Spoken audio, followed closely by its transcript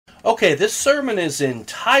Okay, this sermon is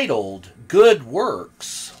entitled Good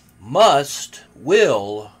Works, Must,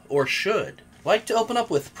 Will, or Should. I'd like to open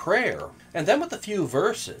up with prayer, and then with a few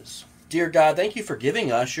verses. Dear God, thank you for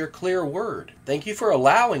giving us your clear word. Thank you for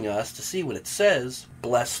allowing us to see what it says.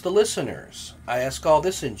 Bless the listeners. I ask all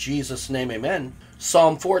this in Jesus' name, amen.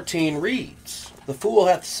 Psalm 14 reads, The fool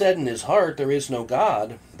hath said in his heart, There is no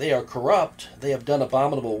God. They are corrupt. They have done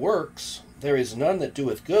abominable works. There is none that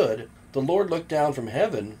doeth good. The Lord looked down from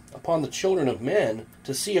heaven upon the children of men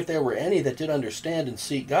to see if there were any that did understand and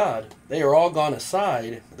seek God. They are all gone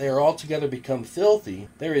aside. They are altogether become filthy.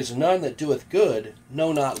 There is none that doeth good,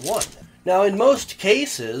 no, not one. Now, in most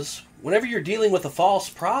cases, whenever you're dealing with a false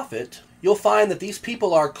prophet, you'll find that these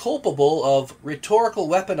people are culpable of rhetorical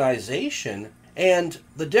weaponization, and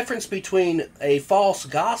the difference between a false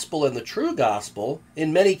gospel and the true gospel,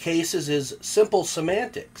 in many cases, is simple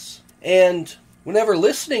semantics. And whenever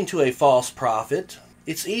listening to a false prophet,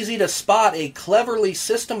 it's easy to spot a cleverly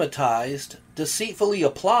systematized, deceitfully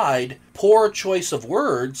applied, poor choice of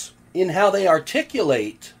words in how they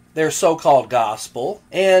articulate their so-called gospel.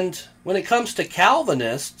 And when it comes to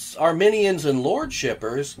Calvinists, Arminians, and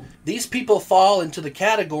Lordshippers, these people fall into the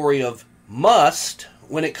category of must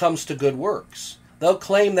when it comes to good works. They'll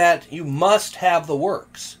claim that you must have the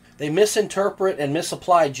works. They misinterpret and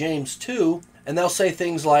misapply James 2, and they'll say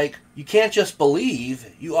things like, you can't just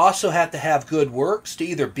believe, you also have to have good works to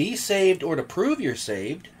either be saved or to prove you're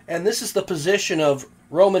saved. And this is the position of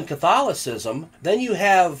Roman Catholicism. Then you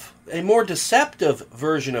have a more deceptive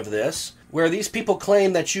version of this, where these people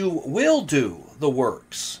claim that you will do the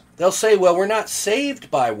works. They'll say, well, we're not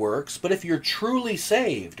saved by works, but if you're truly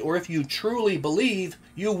saved, or if you truly believe,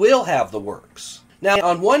 you will have the works. Now,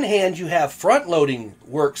 on one hand, you have front-loading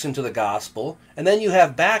works into the gospel, and then you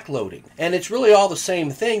have back-loading. And it's really all the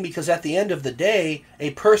same thing, because at the end of the day,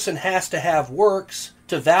 a person has to have works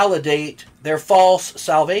to validate their false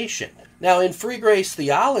salvation. Now, in free grace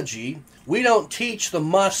theology, we don't teach the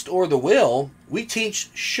must or the will, we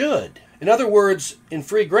teach should. In other words, in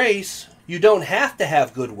free grace, you don't have to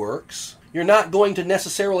have good works. You're not going to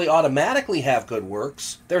necessarily automatically have good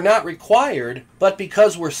works. They're not required, but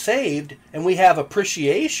because we're saved and we have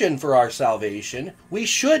appreciation for our salvation, we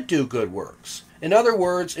should do good works. In other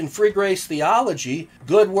words, in free grace theology,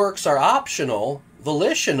 good works are optional,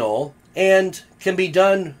 volitional, and can be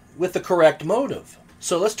done with the correct motive.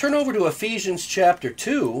 So let's turn over to Ephesians chapter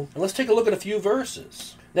 2, and let's take a look at a few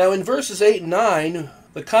verses. Now in verses 8 and 9,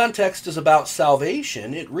 the context is about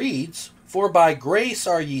salvation. It reads, For by grace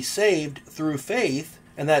are ye saved through faith,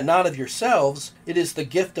 and that not of yourselves, it is the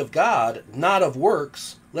gift of God, not of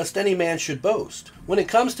works, lest any man should boast. When it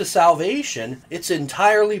comes to salvation, it's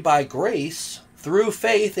entirely by grace, through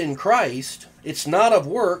faith in Christ. It's not of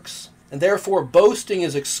works, and therefore boasting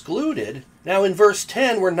is excluded. Now in verse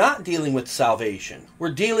 10, we're not dealing with salvation. We're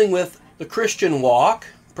dealing with the Christian walk,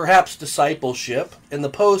 perhaps discipleship, and the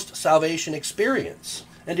post-salvation experience.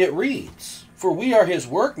 And it reads, For we are his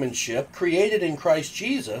workmanship, created in Christ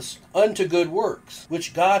Jesus, unto good works,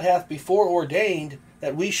 which God hath before ordained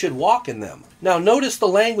that we should walk in them. Now notice the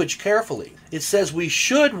language carefully. It says we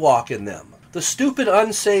should walk in them. The stupid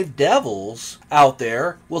unsaved devils out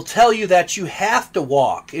there will tell you that you have to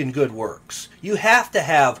walk in good works. You have to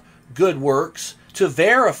have good works to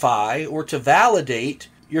verify or to validate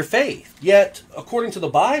your faith. Yet, according to the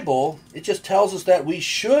Bible, it just tells us that we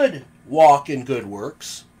should walk in good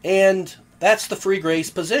works, and that's the free grace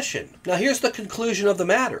position. Now here's the conclusion of the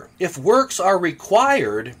matter. If works are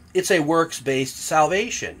required, it's a works-based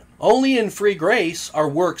salvation. Only in free grace are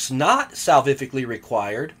works not salvifically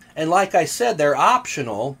required, and like I said, they're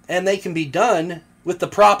optional, and they can be done with the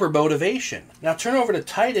proper motivation. Now turn over to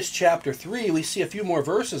Titus chapter 3. We see a few more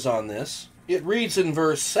verses on this. It reads in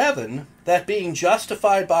verse 7, that being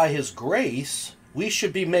justified by his grace, we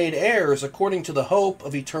should be made heirs according to the hope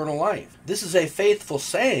of eternal life. This is a faithful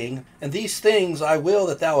saying, and these things I will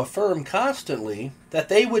that thou affirm constantly, that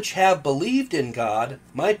they which have believed in God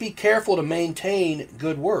might be careful to maintain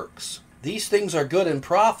good works. These things are good and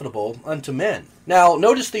profitable unto men. Now,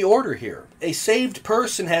 notice the order here. A saved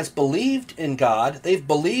person has believed in God, they've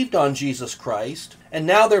believed on Jesus Christ, and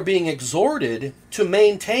now they're being exhorted to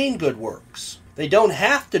maintain good works. They don't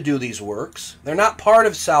have to do these works. They're not part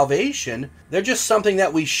of salvation. They're just something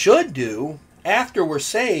that we should do after we're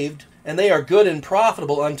saved, and they are good and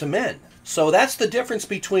profitable unto men. So that's the difference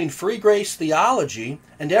between free grace theology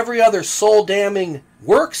and every other soul-damning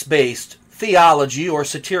works-based theology or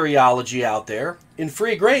soteriology out there. In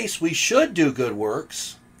free grace, we should do good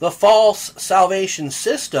works. The false salvation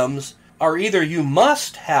systems are either you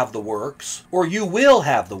must have the works or you will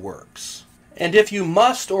have the works. And if you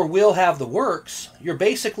must or will have the works, you're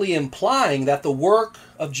basically implying that the work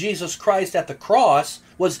of Jesus Christ at the cross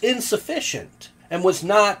was insufficient and was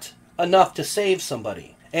not enough to save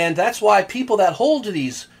somebody. And that's why people that hold to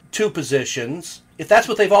these two positions, if that's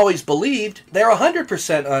what they've always believed, they're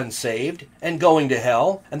 100% unsaved and going to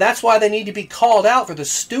hell. And that's why they need to be called out for the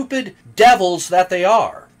stupid devils that they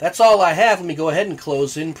are. That's all I have. Let me go ahead and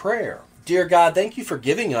close in prayer. Dear God, thank you for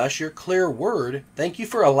giving us your clear word. Thank you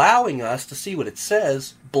for allowing us to see what it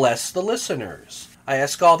says. Bless the listeners. I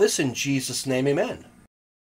ask all this in Jesus' name, amen.